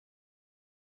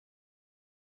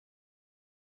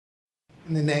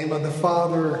In the name of the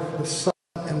Father, the Son,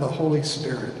 and the Holy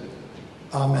Spirit.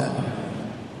 Amen.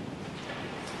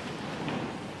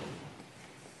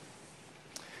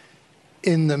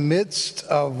 In the midst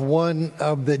of one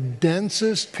of the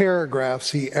densest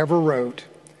paragraphs he ever wrote,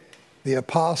 the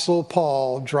Apostle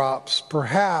Paul drops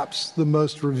perhaps the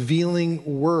most revealing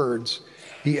words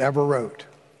he ever wrote.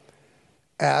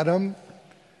 Adam,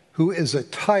 who is a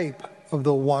type of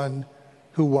the one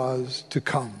who was to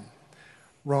come.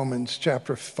 Romans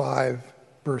chapter 5,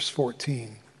 verse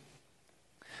 14.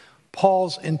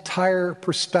 Paul's entire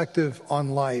perspective on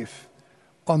life,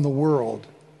 on the world,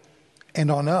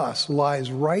 and on us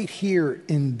lies right here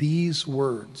in these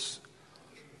words.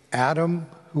 Adam,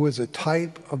 who is a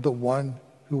type of the one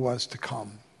who was to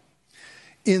come.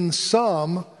 In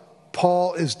sum,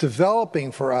 Paul is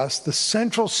developing for us the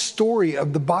central story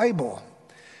of the Bible.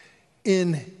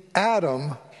 In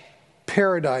Adam,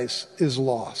 paradise is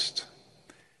lost.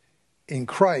 In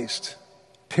Christ,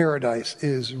 paradise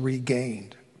is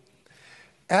regained.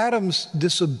 Adam's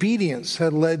disobedience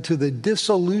had led to the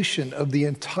dissolution of the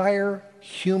entire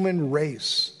human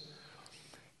race.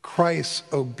 Christ's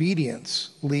obedience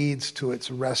leads to its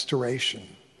restoration.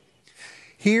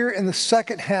 Here in the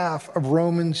second half of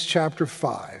Romans chapter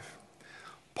 5,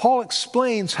 Paul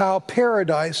explains how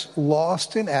paradise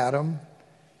lost in Adam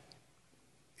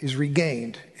is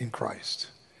regained in Christ.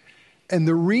 And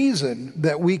the reason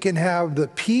that we can have the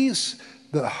peace,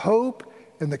 the hope,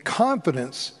 and the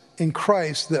confidence in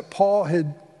Christ that Paul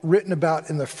had written about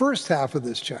in the first half of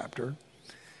this chapter,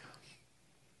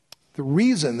 the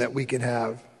reason that we can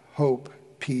have hope,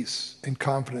 peace, and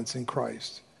confidence in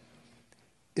Christ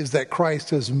is that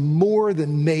Christ has more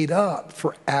than made up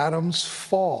for Adam's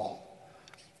fall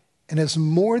and has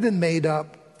more than made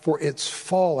up for its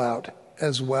fallout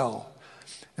as well.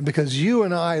 And because you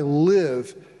and I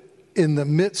live in the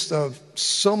midst of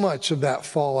so much of that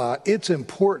fallout, it's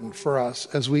important for us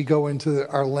as we go into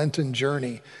our Lenten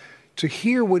journey to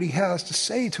hear what he has to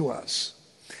say to us.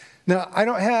 Now, I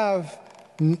don't have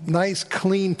nice,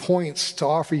 clean points to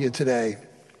offer you today.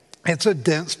 It's a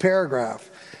dense paragraph.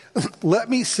 Let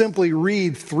me simply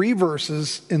read 3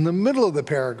 verses in the middle of the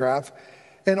paragraph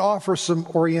and offer some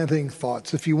orienting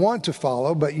thoughts. If you want to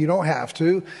follow, but you don't have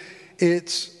to,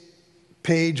 it's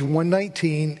page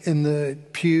 119 in the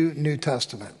Pew New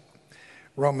Testament.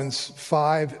 Romans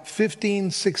 5, 15,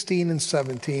 16, and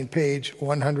 17, page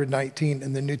 119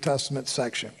 in the New Testament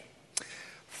section.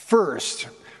 First,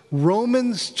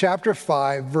 Romans chapter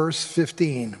 5, verse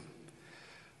 15.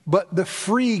 But the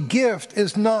free gift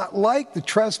is not like the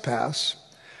trespass,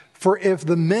 for if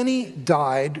the many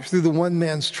died through the one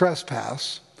man's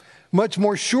trespass, much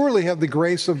more surely have the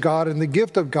grace of God and the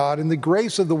gift of God and the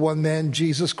grace of the one man,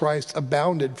 Jesus Christ,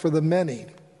 abounded for the many.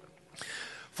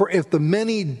 For if the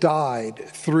many died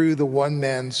through the one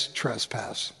man's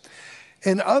trespass.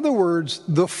 In other words,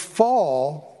 the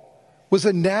fall was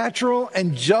a natural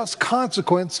and just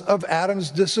consequence of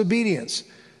Adam's disobedience.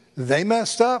 They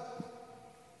messed up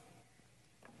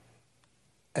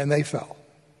and they fell.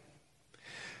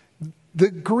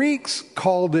 The Greeks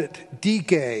called it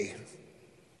dike,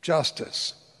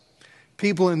 justice.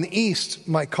 People in the East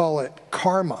might call it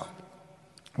karma.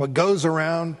 What goes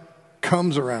around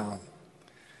comes around.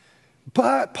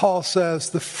 But Paul says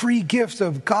the free gift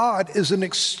of God is an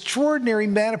extraordinary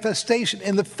manifestation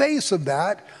in the face of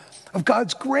that, of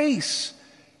God's grace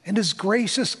and his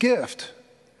gracious gift.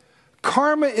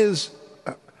 Karma is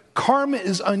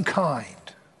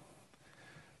unkind,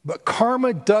 but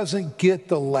karma doesn't get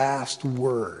the last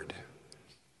word.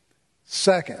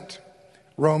 Second,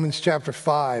 Romans chapter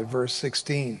 5, verse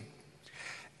 16.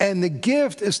 And the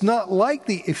gift is not like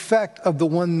the effect of the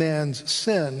one man's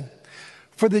sin,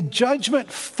 for the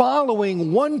judgment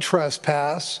following one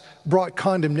trespass brought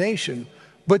condemnation,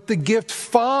 but the gift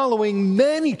following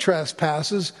many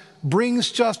trespasses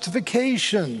brings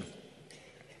justification.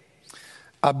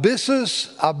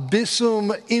 Abyssus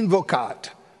abyssum invocat,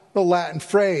 the Latin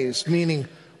phrase meaning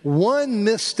one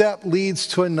misstep leads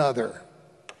to another,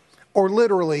 or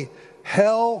literally,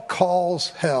 hell calls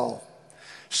hell.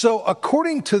 So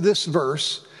according to this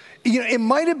verse, it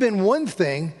might have been one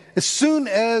thing as soon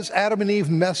as Adam and Eve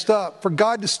messed up for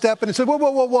God to step in and say,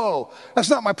 whoa, that's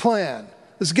not my plan.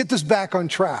 Let's get this back on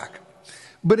track.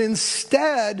 But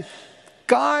instead,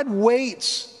 God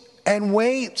waits and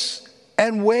waits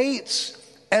and waits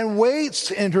and waits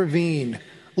to intervene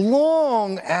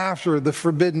long after the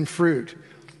forbidden fruit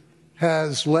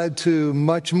has led to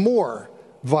much more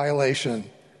violation,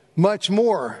 much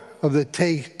more of the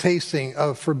tasting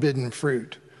of forbidden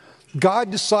fruit.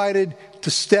 God decided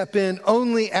to step in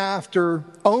only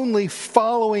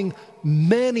following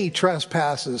many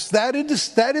trespasses. That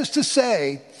is to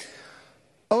say,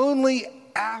 only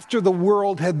after the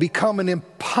world had become an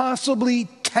impossibly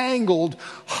tangled,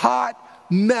 hot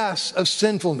mess of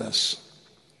sinfulness.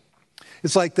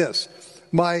 It's like this.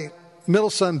 My middle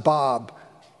son, Bob,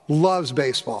 loves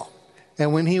baseball.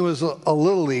 And when he was a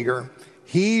little leaguer,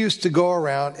 he used to go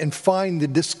around and find the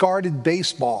discarded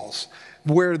baseballs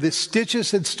where the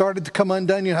stitches had started to come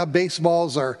undone. You know how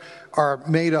baseballs are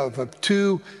made of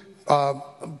two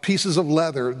pieces of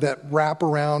leather that wrap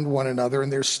around one another,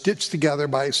 and they're stitched together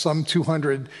by some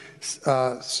 200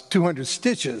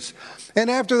 stitches. And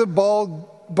after the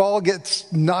ball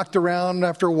gets knocked around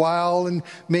after a while and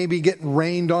maybe get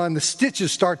rained on, the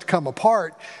stitches start to come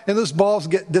apart, and those balls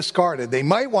get discarded. They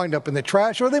might wind up in the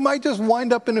trash, or they might just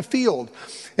wind up in a field.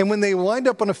 And when they wind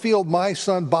up in a field, my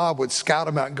son Bob would scout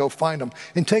them out and go find them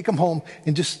and take them home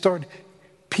and just start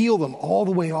peel them all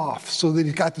the way off so that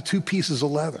he's got the two pieces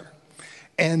of leather.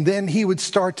 And then he would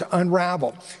start to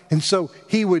unravel. And so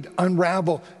he would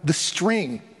unravel the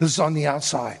string that's on the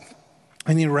outside.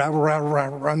 And he'd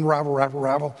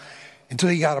unravel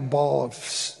until you got a ball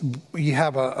of, you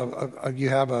have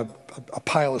a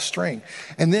pile of string.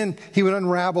 And then he would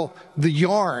unravel the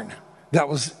yarn that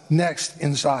was next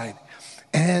inside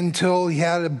until he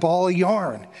had a ball of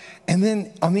yarn. And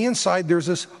then on the inside, there's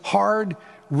this hard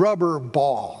rubber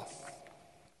ball.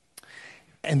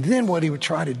 And then what he would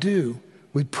try to do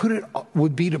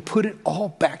would be to put it all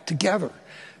back together.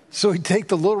 So he'd take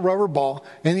the little rubber ball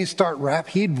and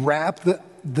he'd wrap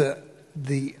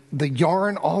the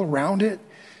yarn all around it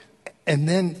and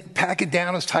then pack it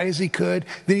down as tight as he could.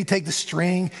 Then he'd take the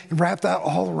string and wrap that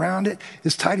all around it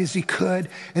as tight as he could.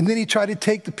 And then he'd try to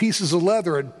take the pieces of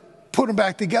leather and put them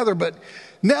back together. But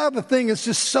now the thing is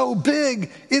just so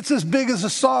big, it's as big as a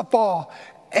softball,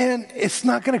 and it's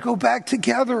not going to go back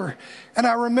together. And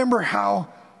I remember how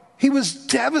he was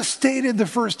devastated the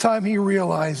first time he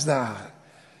realized that.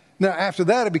 Now, after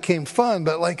that, it became fun,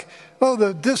 but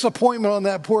the disappointment on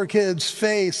that poor kid's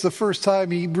face the first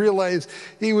time he realized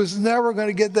he was never going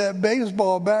to get that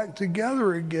baseball back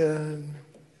together again.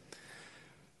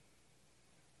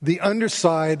 The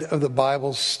underside of the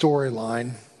Bible's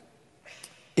storyline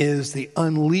is the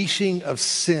unleashing of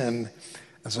sin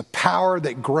as a power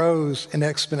that grows in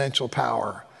exponential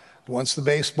power. Once the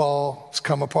baseball has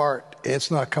come apart,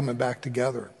 it's not coming back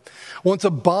together. Once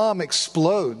a bomb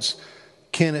explodes,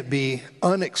 can it be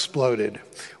unexploded?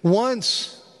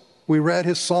 Once, we read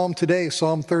his psalm today,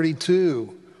 Psalm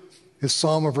 32, his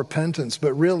psalm of repentance.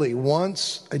 But really,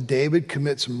 once a David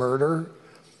commits murder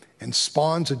and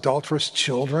spawns adulterous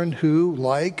children who,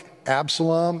 like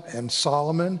Absalom and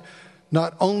Solomon,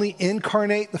 not only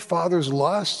incarnate the father's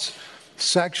lusts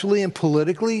sexually and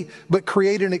politically, but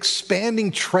create an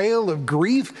expanding trail of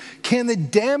grief, can the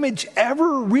damage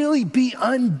ever really be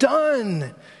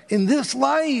undone in this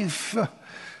life?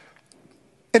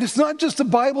 And it's not just a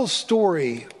Bible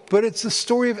story, but it's the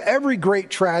story of every great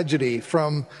tragedy,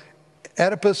 from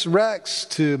Oedipus Rex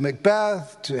to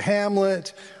Macbeth to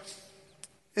Hamlet.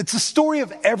 It's the story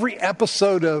of every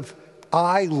episode of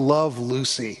I Love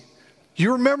Lucy.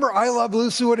 You remember I Love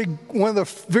Lucy, one of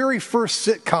the very first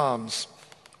sitcoms?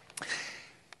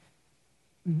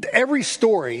 Every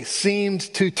story seemed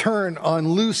to turn on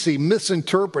Lucy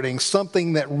misinterpreting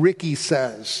something that Ricky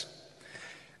says.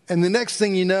 And the next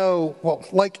thing you know,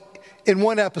 in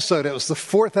one episode, it was the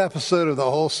fourth episode of the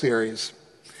whole series,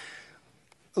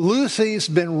 Lucy's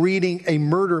been reading a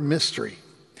murder mystery.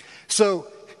 So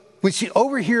when she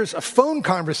overhears a phone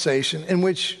conversation in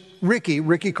which Ricky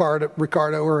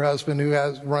Ricardo, her husband, who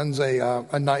runs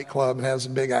a nightclub and has a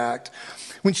big act,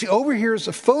 when she overhears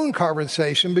a phone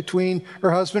conversation between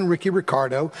her husband, Ricky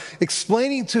Ricardo,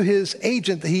 explaining to his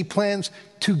agent that he plans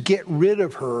to get rid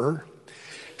of her,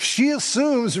 she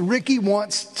assumes Ricky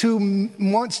wants to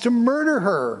murder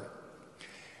her,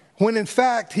 when in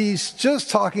fact he's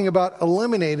just talking about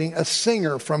eliminating a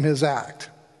singer from his act.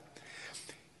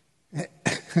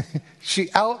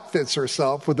 She outfits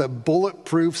herself with a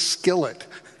bulletproof skillet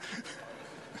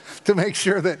to make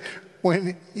sure that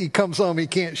when he comes home, he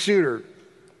can't shoot her.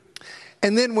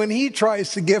 And then when he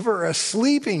tries to give her a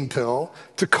sleeping pill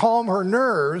to calm her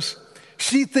nerves,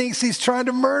 she thinks he's trying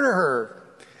to murder her.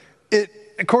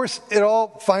 Of course, it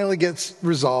all finally gets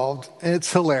resolved, and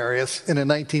it's hilarious in a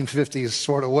 1950s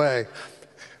sort of way.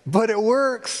 But it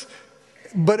works.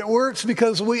 But it works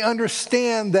because we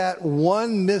understand that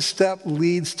one misstep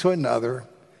leads to another.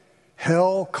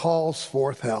 Hell calls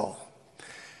forth hell.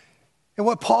 And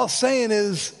what Paul's saying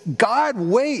is, God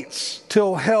waits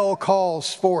till hell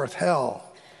calls forth hell.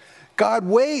 God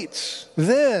waits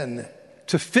then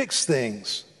to fix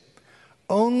things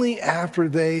only after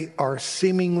they are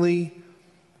seemingly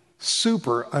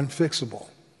super unfixable.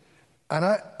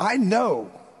 And I know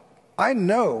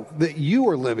that you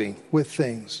are living with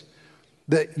things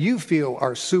that you feel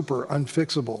are super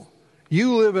unfixable.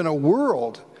 You live in a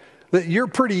world that you're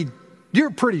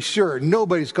pretty sure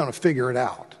nobody's going to figure it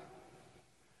out.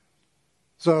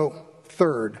 So,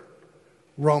 third,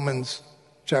 Romans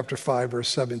chapter 5, verse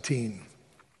 17.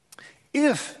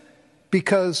 If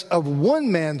because of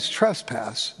one man's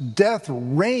trespass, death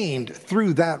reigned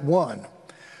through that one,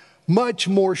 much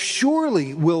more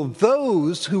surely will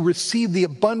those who receive the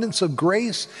abundance of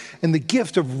grace and the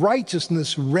gift of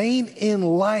righteousness reign in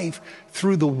life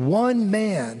through the one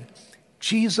man,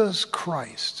 Jesus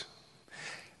Christ.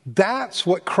 That's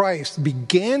what Christ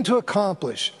began to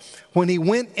accomplish when he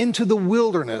went into the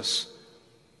wilderness,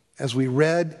 as we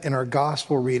read in our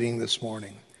gospel reading this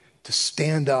morning, to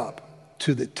stand up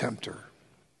to the tempter.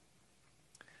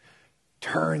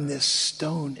 Turn this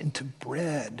stone into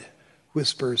bread,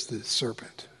 whispers the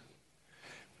serpent.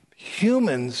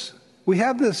 Humans, we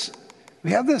have this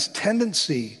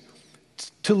tendency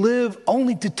to live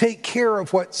only to take care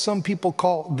of what some people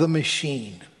call the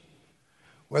machine,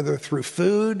 whether through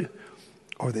food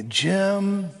or the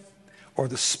gym or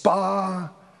the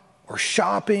spa or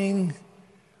shopping.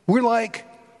 We're like,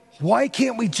 why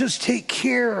can't we just take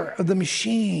care of the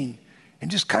machine and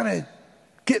just kind of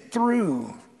get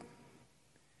through?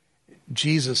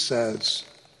 Jesus says,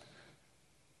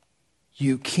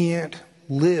 you can't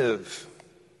live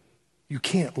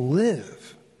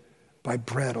by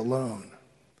bread alone,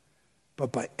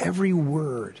 but by every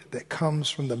word that comes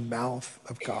from the mouth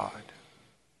of God.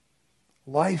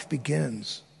 Life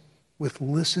begins with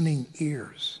listening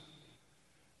ears,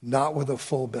 not with a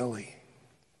full belly.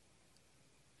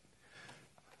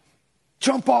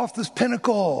 Jump off this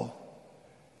pinnacle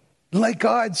and let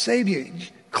God save you.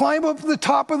 Climb up to the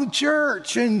top of the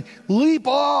church and leap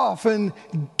off and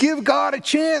give God a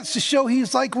chance to show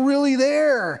he's like really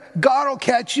there. God will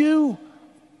catch you.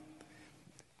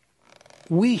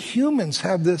 We humans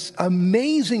have this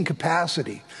amazing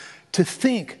capacity to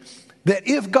think that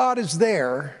if God is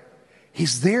there,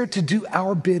 he's there to do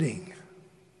our bidding.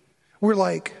 We're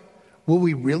like, will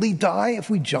we really die if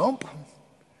we jump?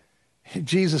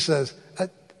 Jesus says,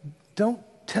 don't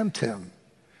tempt him.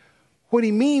 What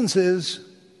he means is,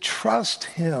 trust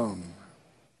him.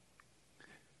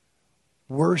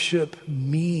 Worship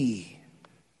me.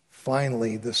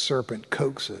 Finally, the serpent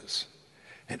coaxes,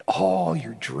 and all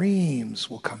your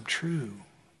dreams will come true.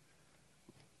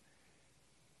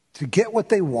 To get what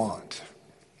they want,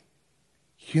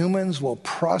 humans will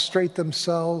prostrate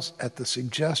themselves at the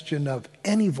suggestion of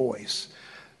any voice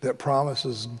that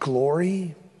promises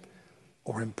glory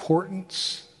or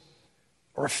importance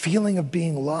or a feeling of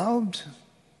being loved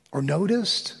or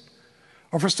noticed,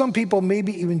 or for some people,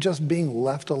 maybe even just being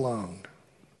left alone.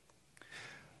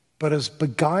 But as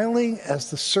beguiling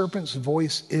as the serpent's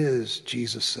voice is,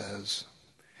 Jesus says,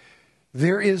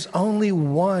 there is only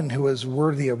one who is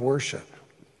worthy of worship.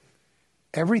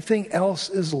 Everything else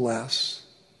is less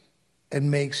and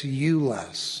makes you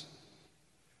less.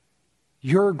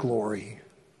 Your glory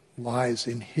lies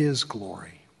in his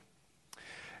glory.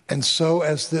 And so,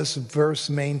 as this verse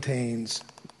maintains,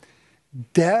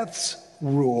 death's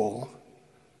rule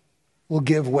will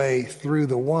give way through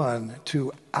the one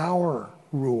to our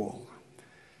rule.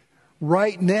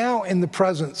 Right now in the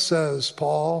present, says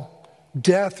Paul,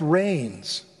 death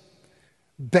reigns.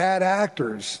 Bad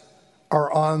actors are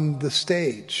on the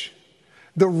stage.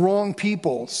 The wrong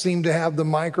people seem to have the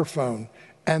microphone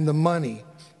and the money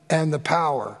and the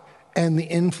power and the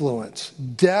influence.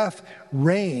 Death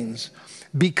reigns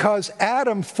because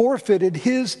Adam forfeited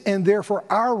his and therefore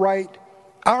our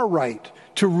right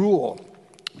to rule.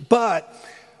 But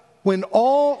when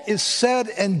all is said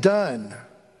and done,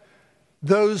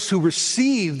 those who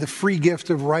receive the free gift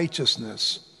of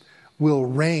righteousness will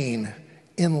reign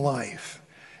in life.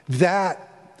 That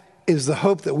is the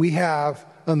hope that we have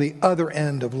on the other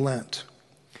end of Lent.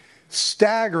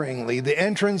 Staggeringly, the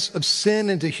entrance of sin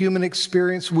into human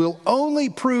experience will only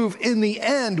prove in the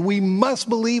end, we must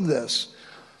believe this,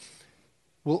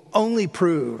 will only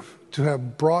prove to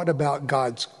have brought about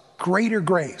God's greater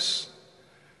grace.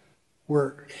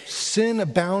 Where sin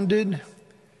abounded,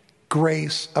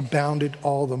 grace abounded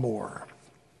all the more.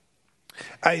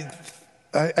 I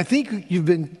think you've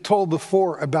been told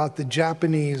before about the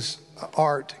Japanese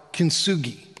art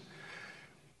kintsugi.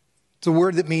 It's a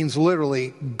word that means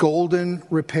literally golden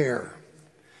repair.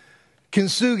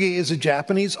 Kintsugi is a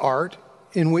Japanese art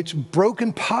in which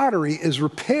broken pottery is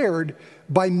repaired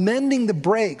by mending the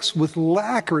breaks with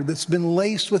lacquer that's been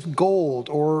laced with gold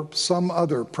or some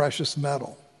other precious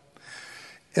metal.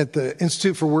 At the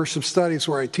Institute for Worship Studies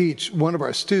where I teach, one of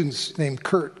our students named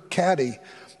Kurt Caddy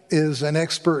is an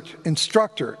expert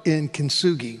instructor in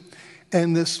kintsugi.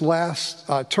 And this last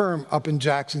term up in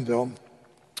Jacksonville,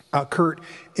 Kurt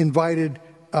invited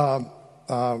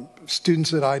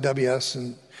students at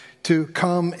IWS to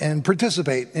come and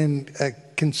participate in a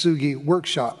kintsugi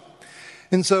workshop.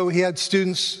 And so he had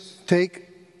students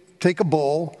take a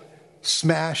bowl,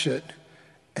 smash it,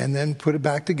 and then put it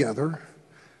back together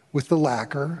with the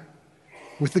lacquer,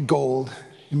 with the gold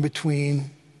in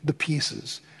between the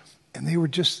pieces. And they're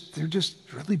just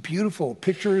really beautiful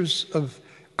pictures of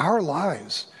our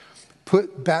lives,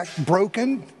 put back,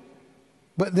 broken,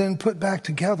 but then put back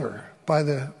together by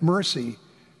the mercy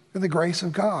and the grace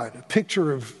of God, a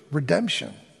picture of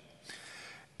redemption.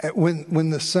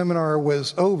 When the seminar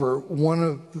was over, one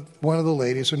of the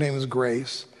ladies, her name was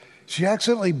Grace, she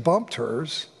accidentally bumped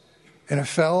hers, and it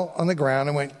fell on the ground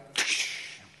and went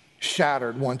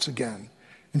shattered once again.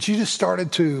 And she just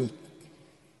started to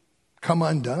come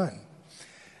undone.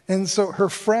 And so her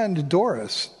friend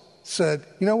Doris said,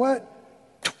 you know what?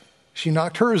 She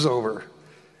knocked hers over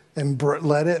and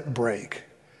let it break,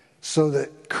 so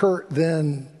that Kurt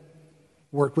then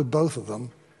worked with both of them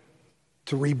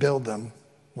to rebuild them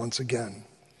once again.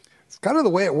 It's kind of the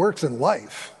way it works in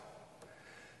life.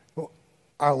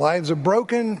 Our lives are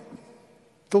broken,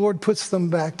 the Lord puts them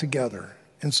back together.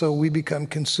 And so we become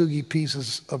kintsugi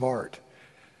pieces of art.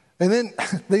 And then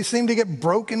they seem to get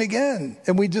broken again.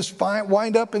 And we just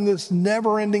wind up in this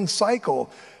never-ending cycle.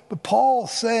 But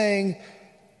Paul's saying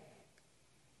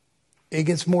it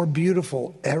gets more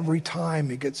beautiful every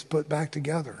time it gets put back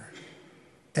together.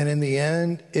 And in the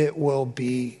end, it will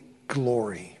be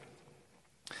glory.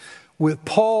 With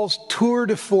Paul's tour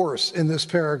de force in this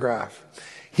paragraph,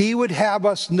 he would have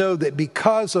us know that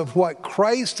because of what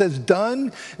Christ has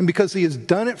done, and because he has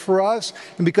done it for us,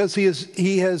 and because he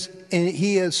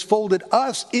has folded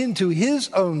us into his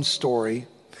own story,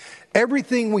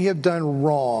 everything we have done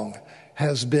wrong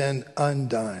has been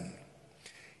undone.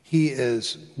 He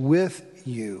is with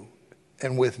you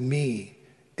and with me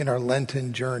in our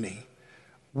Lenten journey.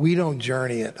 We don't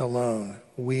journey it alone.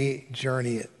 We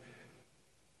journey it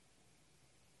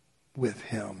with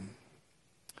him.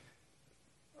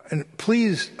 And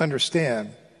please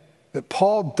understand that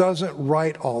Paul doesn't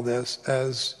write all this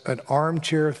as an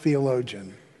armchair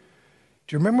theologian.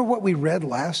 Do you remember what we read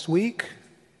last week?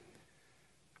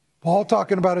 Paul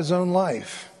talking about his own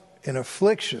life in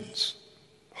afflictions,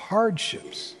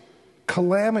 hardships,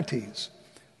 calamities,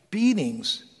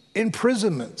 beatings,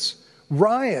 imprisonments,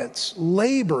 riots,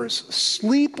 labors,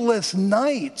 sleepless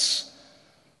nights,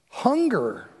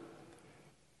 hunger.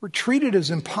 We're treated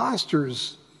as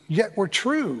impostors, yet we're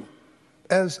true,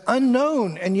 as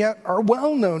unknown and yet are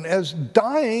well known, as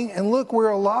dying and look, we're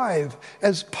alive,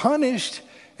 as punished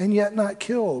and yet not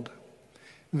killed.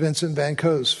 Vincent van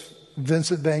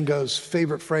Gogh's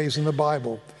favorite phrase in the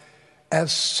Bible,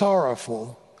 as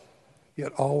sorrowful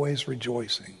yet always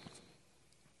rejoicing,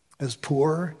 as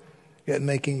poor yet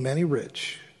making many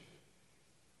rich,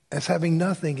 as having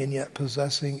nothing and yet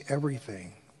possessing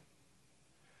everything.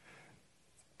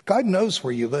 God knows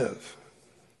where you live.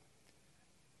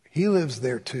 He lives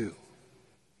there too.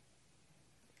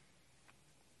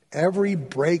 Every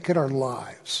break in our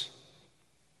lives,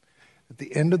 at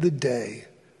the end of the day,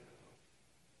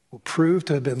 will prove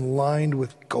to have been lined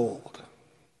with gold.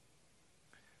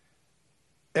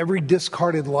 Every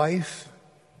discarded life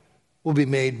will be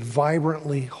made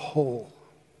vibrantly whole.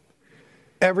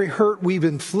 Every hurt we've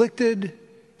inflicted,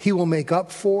 he will make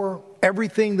up for.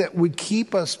 Everything that would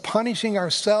keep us punishing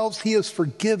ourselves, he has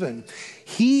forgiven.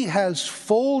 He has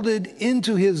folded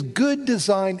into his good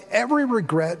design every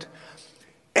regret,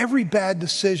 every bad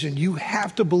decision. You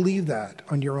have to believe that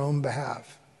on your own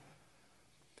behalf.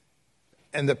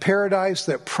 And the paradise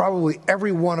that probably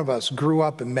every one of us grew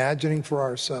up imagining for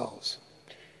ourselves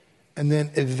and then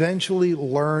eventually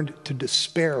learned to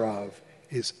despair of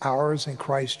is ours in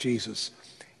Christ Jesus.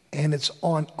 And it's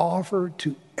on offer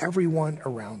to everyone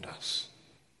around us.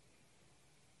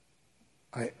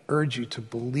 I urge you to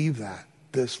believe that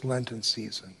this Lenten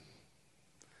season.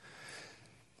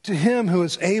 To him who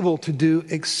is able to do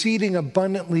exceeding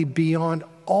abundantly beyond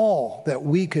all that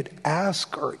we could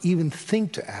ask or even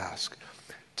think to ask,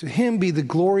 to him be the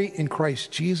glory in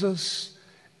Christ Jesus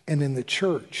and in the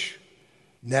church,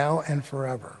 now and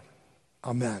forever.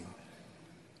 Amen.